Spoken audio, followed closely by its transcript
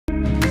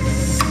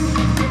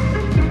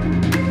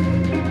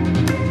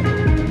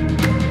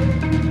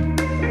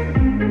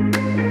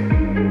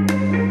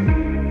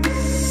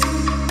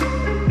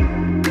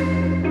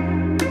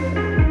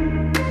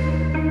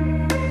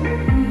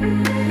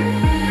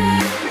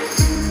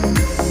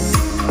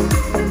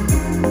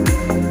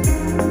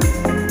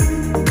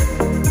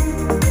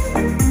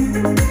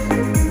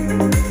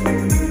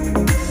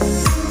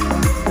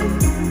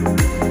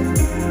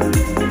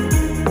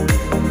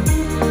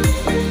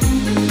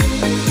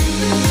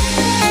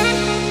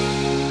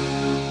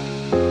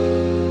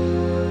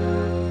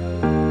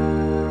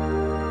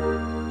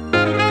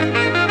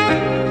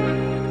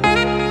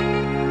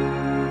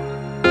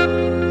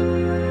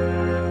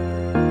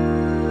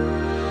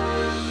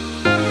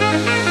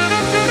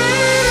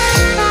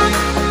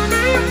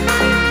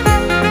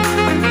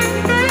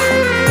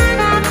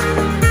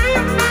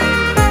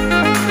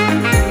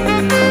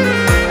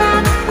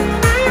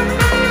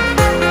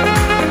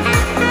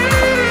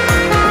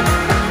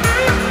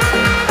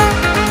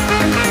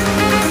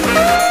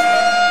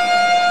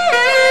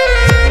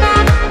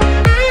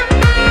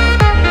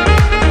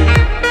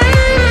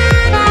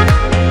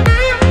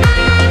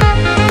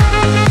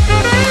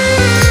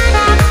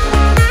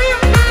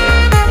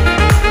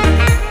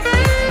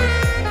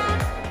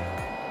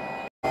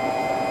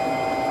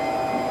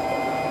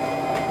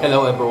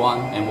Hello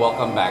everyone and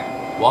welcome back.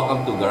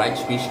 Welcome to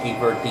Garage Fish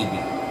Keeper TV.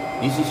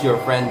 This is your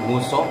friend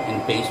Muso in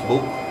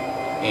Facebook,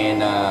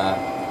 and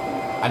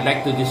I'd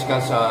like to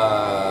discuss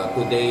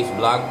today's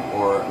blog,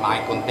 or my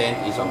content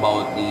is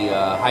about the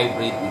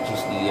hybrid, which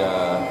is the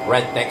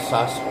Red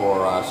Texas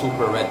or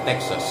Super Red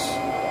Texas.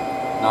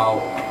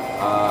 Now,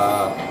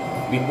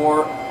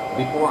 before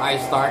I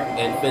start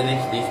and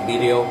finish this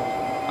video,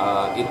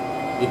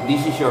 if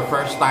this is your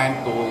first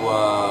time to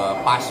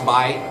pass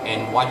by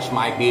and watch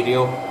my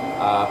video,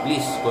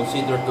 please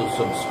consider to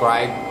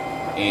subscribe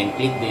and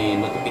click the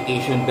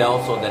notification bell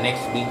so the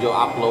next video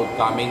upload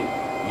coming,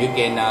 you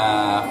can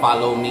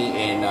follow me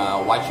and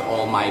watch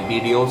all my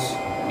videos.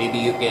 Maybe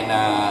you can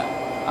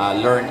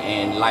learn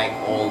and like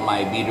all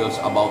my videos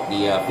about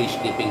the fish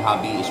keeping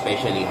hobby,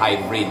 especially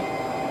hybrid.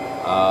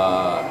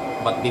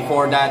 But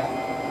before that,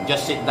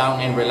 just sit down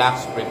and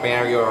relax,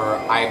 prepare your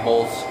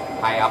eyeballs,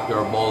 high up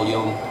your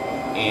volume,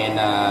 and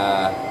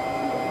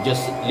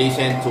just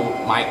listen to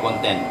my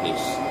content,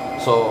 please.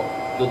 So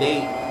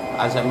today,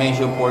 as I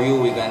mentioned for you,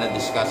 we're gonna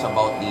discuss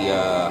about the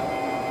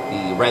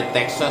Red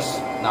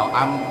Texas. Now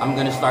I'm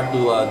gonna start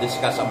to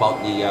discuss about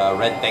the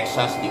Red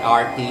Texas, the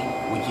RT,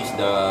 which is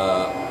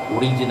the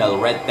original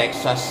Red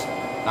Texas.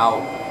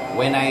 Now,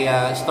 when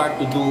I start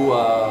to do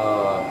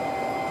a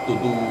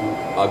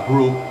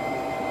group,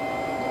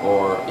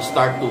 or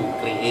start to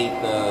create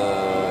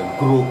a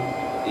group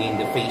in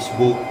the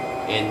Facebook,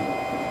 and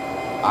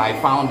I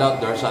found out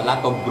there's a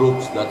lot of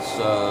groups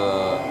that's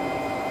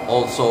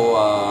also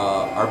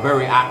are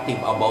very active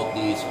about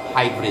this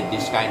hybrid,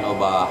 this kind of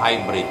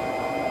hybrid.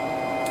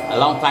 A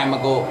long time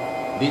ago,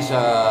 this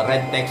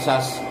Red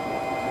Texas,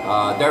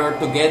 they're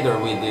together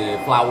with the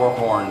flower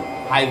horn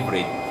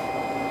hybrid.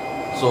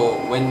 So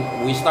when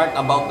we start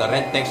about the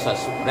Red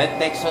Texas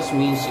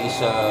means is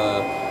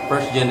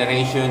first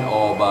generation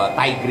of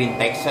Thai green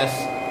Texas,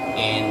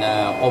 and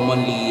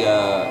commonly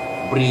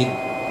breed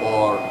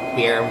or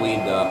pair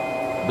with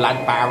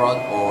blood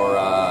parrot or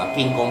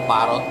King Kong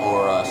parrot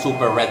or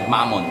super red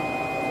mammon.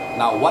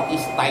 Now, what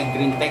is Thai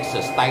green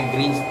Texas? Thai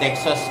green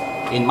Texas,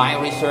 in my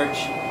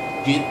research,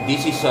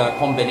 this is a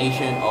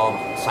combination of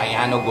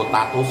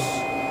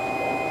Cyanogotatus.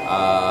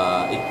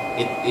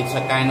 It's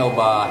a kind of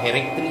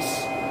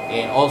Herictris,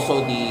 and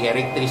also the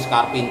Herictris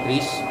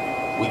carpentris,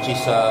 which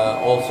is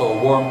also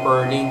worm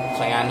pearling.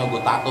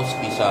 Cyanogotatus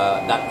is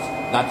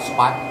that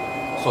spot,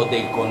 so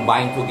they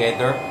combine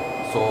together.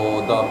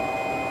 So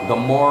the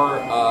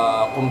more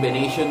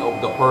combination of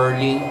the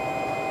pearling,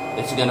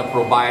 it's gonna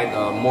provide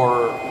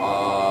more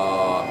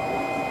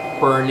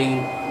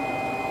pearling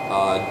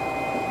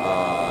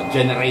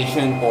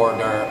generation for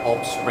their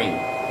offspring,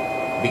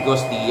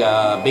 because the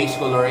base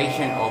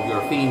coloration of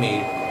your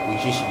female,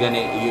 which is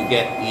you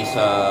get is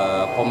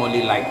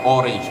commonly like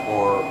orange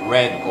or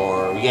red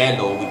or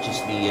yellow, which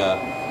is the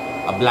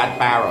a blood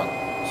parrot.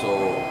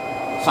 So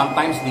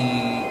sometimes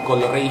the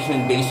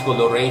coloration, base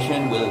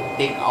coloration, will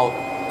take out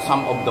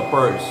some of the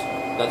pearls.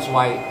 That's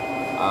why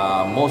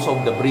most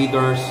of the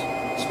breeders,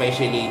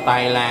 especially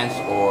Thailand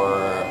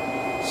or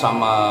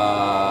some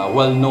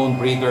well-known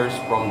breeders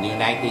from the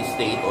United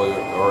States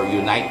or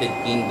United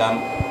Kingdom,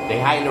 they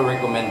highly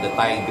recommend the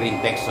Thai green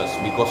Texas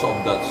because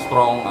of the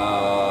strong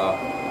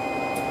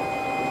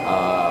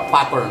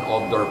pattern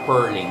of their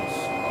pearlings.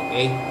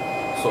 Okay,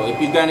 so if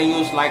you're gonna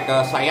use like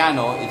a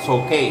cyano, it's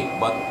okay,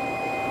 but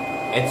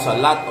it's a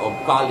lot of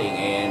culling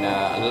and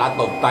a lot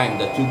of time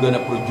that you're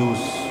gonna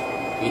produce.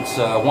 It's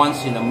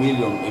once in a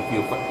million if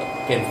you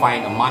can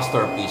find a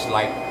masterpiece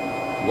like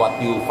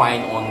what you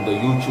find on the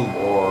YouTube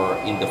or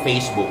in the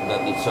Facebook,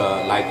 that it's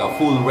like a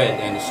full red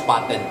and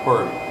spotted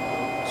pearl.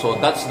 So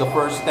that's the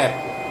first step.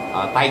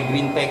 Thai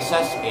green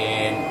Texas,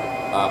 and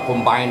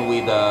combined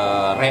with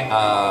red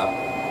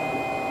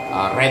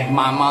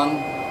mammon,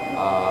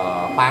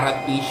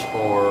 parrotfish,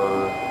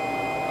 or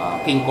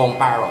King Kong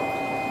parrot.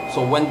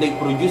 So when they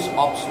produce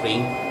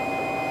offspring,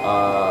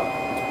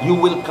 you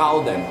will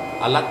cull them.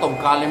 A lot of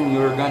culling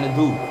you're gonna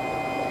do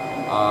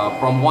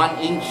from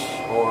 1 inch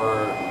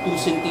or 2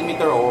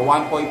 centimeter or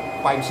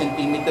 1.5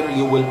 centimeter.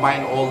 You will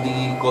find all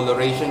the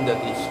coloration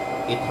that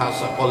it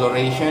has a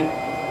coloration,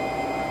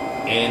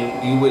 and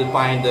you will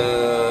find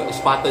the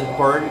spotted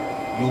pearl.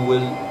 You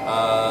will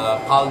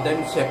cull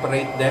them,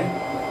 separate them,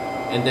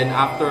 and then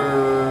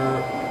after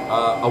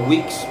a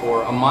weeks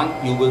or a month,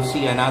 you will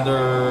see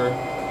another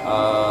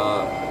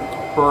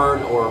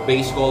pearl or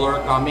base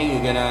color coming.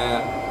 You're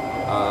gonna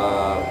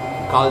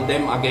cull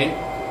them again.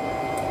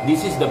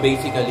 This is the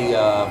basically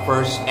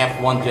first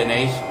F1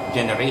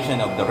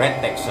 generation of the Red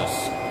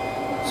Texas.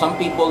 Some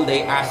people,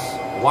 they ask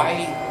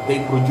why they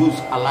produce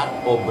a lot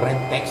of Red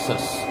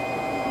Texas,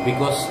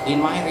 because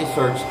in my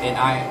research and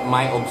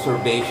my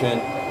observation,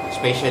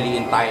 especially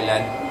in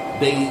Thailand,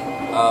 they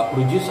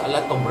produce a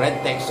lot of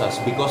Red Texas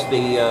because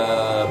they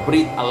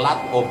breed a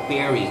lot of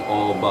pairing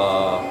of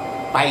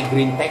Thai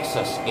green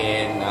Texas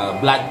and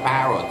blood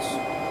parrots.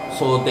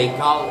 So they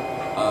cull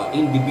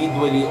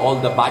individually all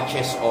the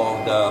batches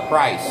of the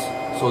price,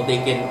 so they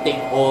can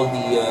take all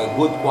the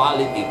good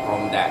quality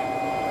from that.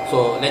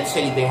 So let's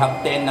say they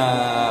have 10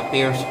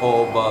 pairs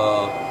of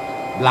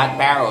Blood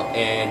Parrot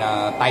and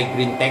Thai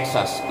Green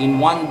Texas. In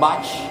one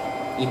batch,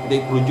 if they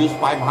produce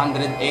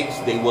 500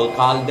 eggs, they will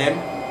cull them.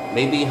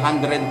 Maybe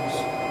hundreds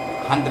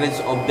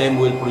of them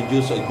will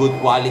produce a good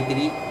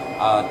quality,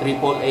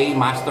 AAA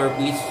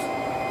masterpiece.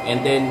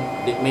 And then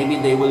maybe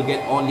they will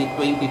get only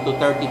 20 to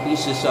 30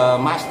 pieces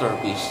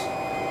masterpiece.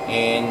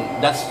 And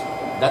that's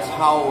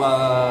how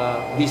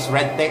this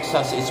Red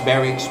Texas is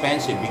very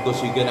expensive,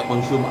 because you're gonna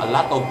consume a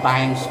lot of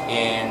times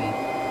and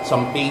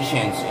some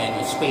patience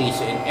and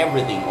space and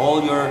everything.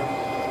 All your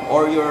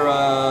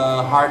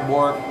hard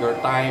work, your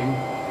time,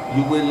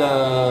 you will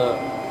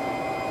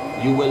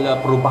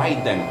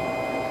provide them,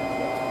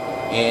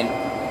 and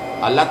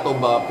a lot of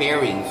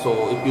pairing.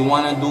 So if you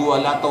wanna do a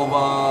lot of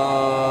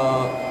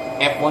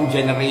F1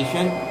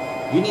 generation,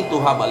 you need to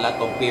have a lot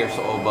of pairs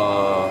of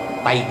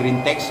Thai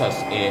Green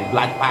Texas and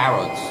Blood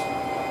Parrots.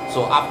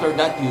 So after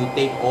that, you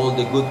take all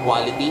the good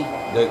quality,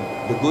 the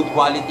good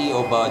quality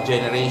of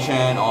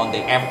generation on the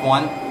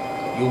F1.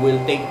 You will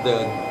take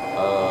the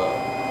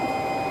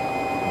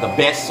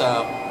best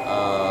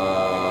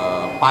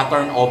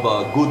pattern of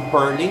good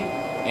pearling,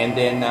 and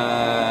then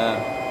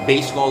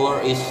base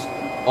color is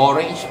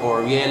orange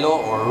or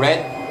yellow or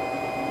red.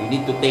 You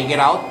need to take it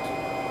out.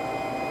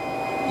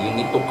 You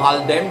need to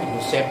cull them,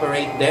 you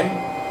separate them,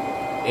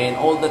 and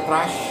all the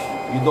trash,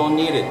 you don't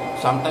need it.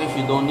 Sometimes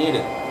you don't need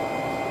it.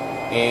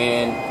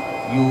 And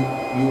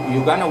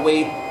you're gonna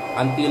wait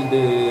until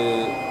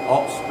the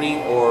offspring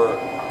or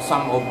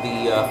some of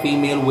the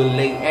female will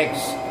lay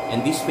eggs.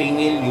 And this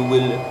female you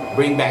will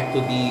bring back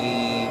to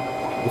the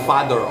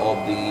father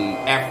of the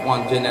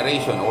F1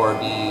 generation, or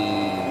the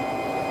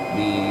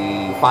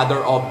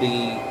father of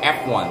the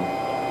F1.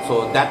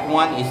 So that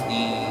one is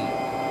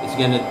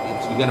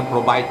gonna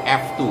provide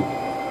F2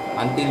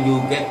 until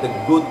you get the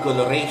good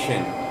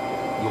coloration.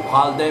 You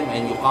cull them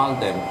and you cull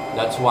them.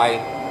 That's why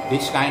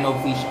this kind of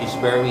fish is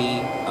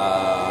very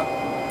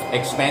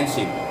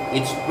expensive.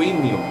 It's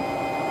premium.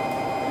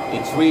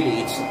 It's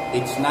really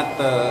it's not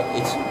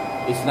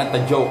a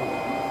joke.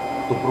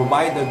 To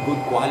provide a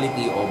good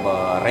quality of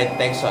Red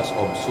Texas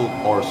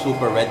or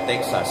Super Red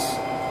Texas,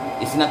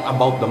 it's not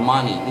about the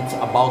money. It's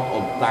about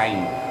of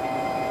time.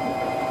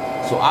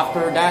 So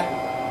after that,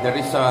 there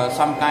is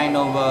some kind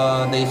of,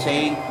 they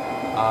say,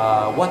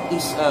 what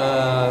is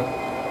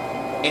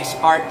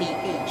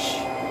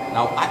SRTH?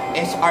 Now, at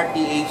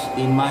SRTH,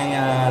 in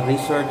my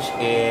research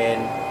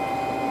and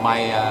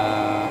my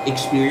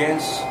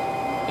experience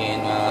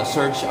in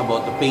search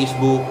about the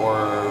Facebook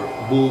or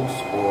books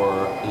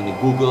or in the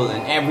Google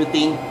and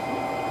everything,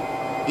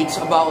 it's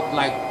about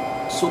like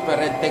Super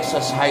Red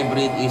Texas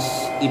hybrid is,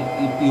 if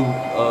you,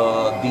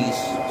 this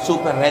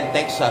Super Red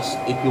Texas,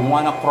 if you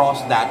want to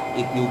cross that,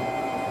 if you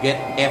get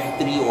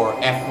F3 or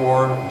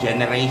F4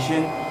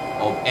 generation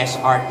of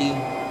SRT,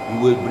 you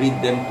will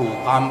breed them to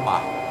Kampa,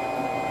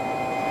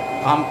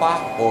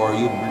 or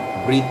you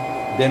breed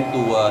them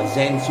to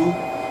Zensu,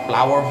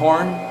 Flower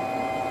Horn,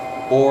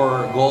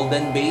 or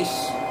Golden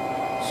Base.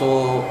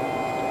 So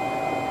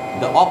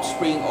the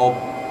offspring of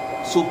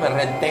Super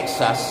Red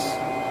Texas,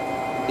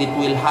 it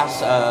will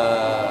has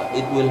a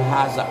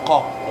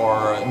cock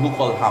or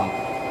knuckle hump.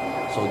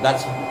 So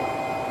that's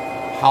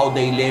how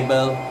they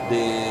label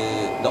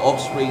the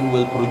offspring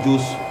will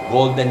produce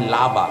golden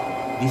lava.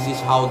 This is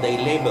how they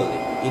label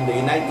it. In the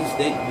United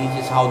States, this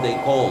is how they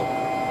call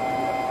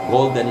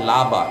golden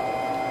lava.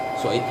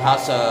 So it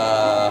has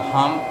a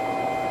hump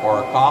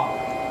or cock,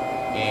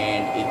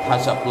 and it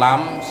has a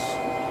plums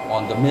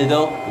on the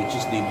middle, which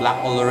is the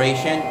black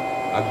coloration,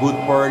 a good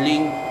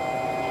pearling,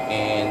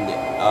 and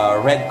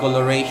red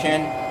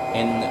coloration,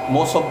 and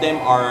most of them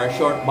are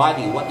short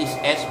body. What is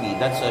SB?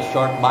 That's a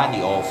short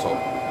body also.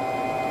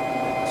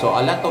 So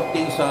a lot of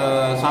things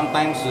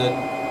sometimes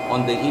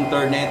on the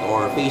internet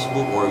or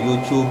Facebook or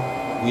YouTube,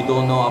 we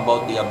don't know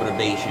about the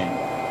abbreviation.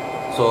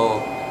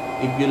 So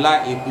if you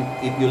like,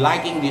 if you're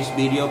liking this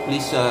video,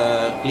 please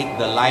click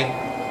the like,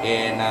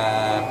 and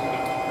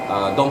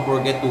don't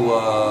forget to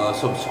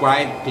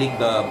subscribe. Click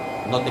the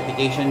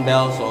notification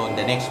bell, so in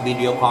the next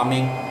video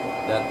coming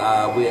that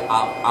we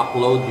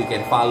upload, you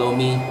can follow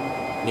me.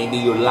 Maybe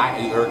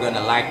you're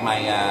gonna like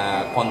my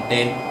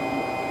content,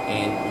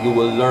 and you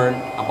will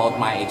learn about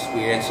my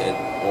experience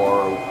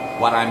or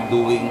what I'm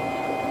doing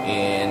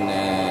in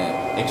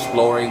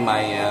exploring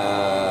my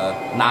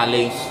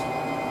knowledge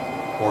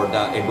for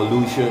the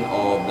evolution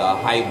of the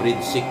hybrid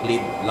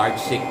cichlid, large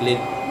cichlid.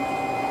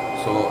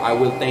 So I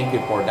will thank you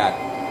for that.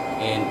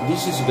 And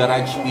this is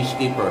Garage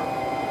Fishkeeper.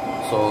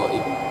 So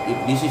if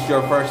this is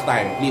your first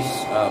time,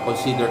 please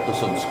consider to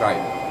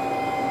subscribe.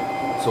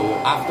 So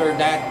after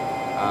that,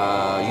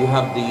 you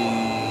have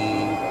the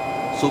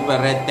Super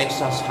Red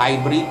Texas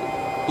Hybrid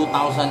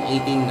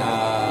 2018.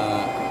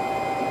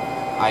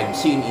 I've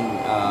seen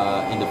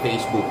in the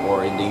Facebook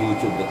or in the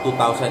YouTube that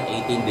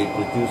 2018 they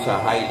produce a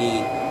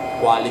highly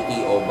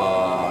quality of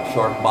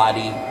short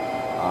body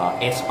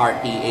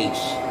SRTH.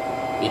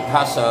 It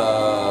has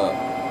a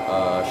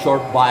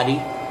short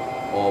body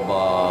of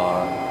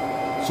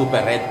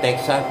Super Red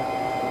Texas,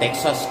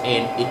 Texas,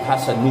 and it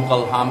has a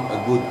nuchal hump, a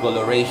good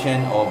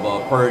coloration of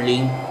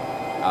pearling.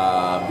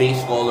 Base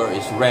color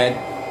is red.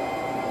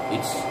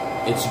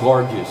 It's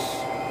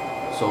gorgeous.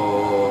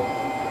 So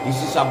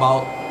this is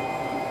about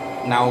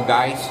now,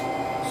 guys.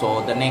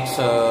 So the next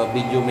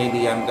video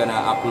maybe I'm gonna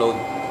upload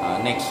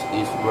next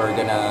is we're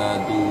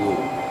gonna do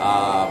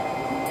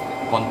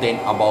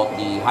content about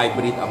the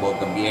hybrid,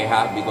 about the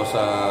vieja, because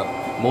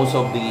most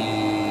of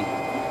the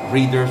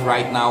breeders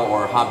right now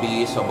or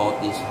hobbyists about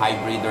these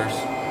hybriders,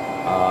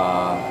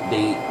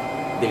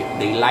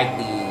 they like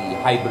the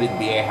hybrid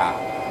vieja,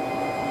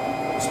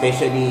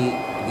 especially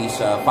this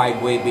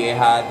 5-way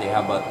vieja. They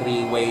have a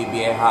 3-way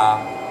vieja.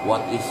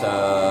 What is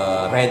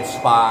red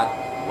spot?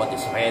 What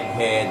is red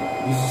head?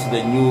 This is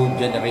the new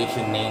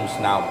generation names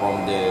now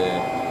from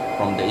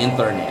the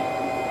internet.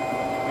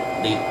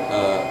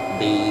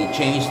 They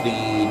changed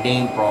the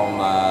name from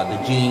the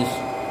genes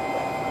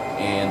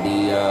and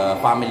the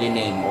family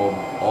name of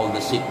all the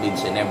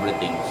cichlids and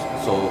everything.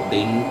 So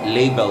they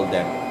label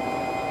them.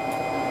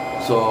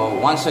 So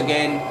once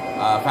again,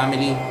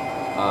 family,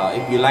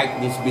 if you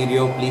like this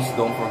video, please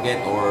don't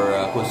forget or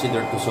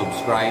consider to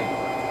subscribe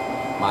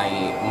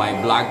my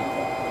blog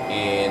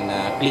and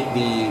click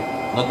the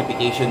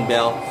notification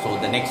bell, so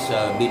the next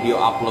video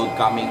upload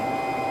coming,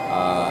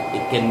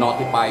 it can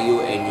notify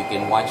you and you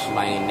can watch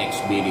my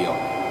next video.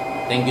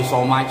 Thank you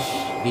so much.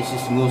 This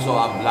is Nguso,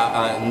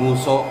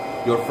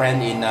 your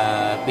friend in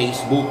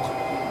Facebook,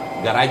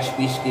 Garage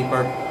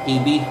Peacekeeper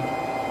TV.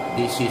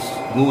 This is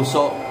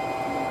Nguso,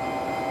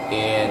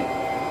 and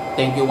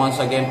thank you once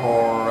again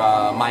for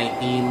my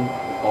team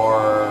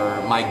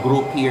or my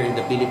group here in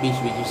the Philippines,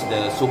 which is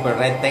the Super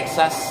Red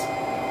Texas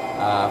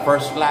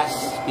First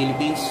Class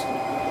Philippines,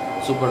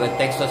 Super Red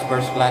Texas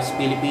First Class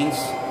Philippines,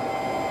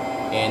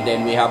 and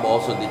then we have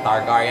also the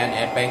Targaryen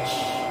FH,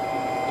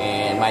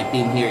 and my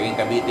team here in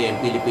Cavite and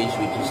Philippines,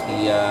 which is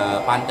the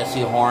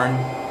Fantasy Horn.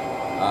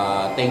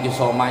 Thank you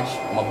so much.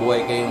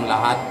 Mabuhay kayong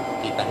lahat.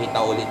 Kita-kita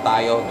ulit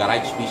tayo.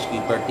 Garage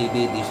Peacekeeper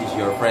TV. This is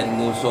your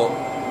friend Nguso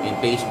in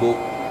Facebook.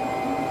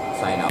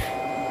 Sign out.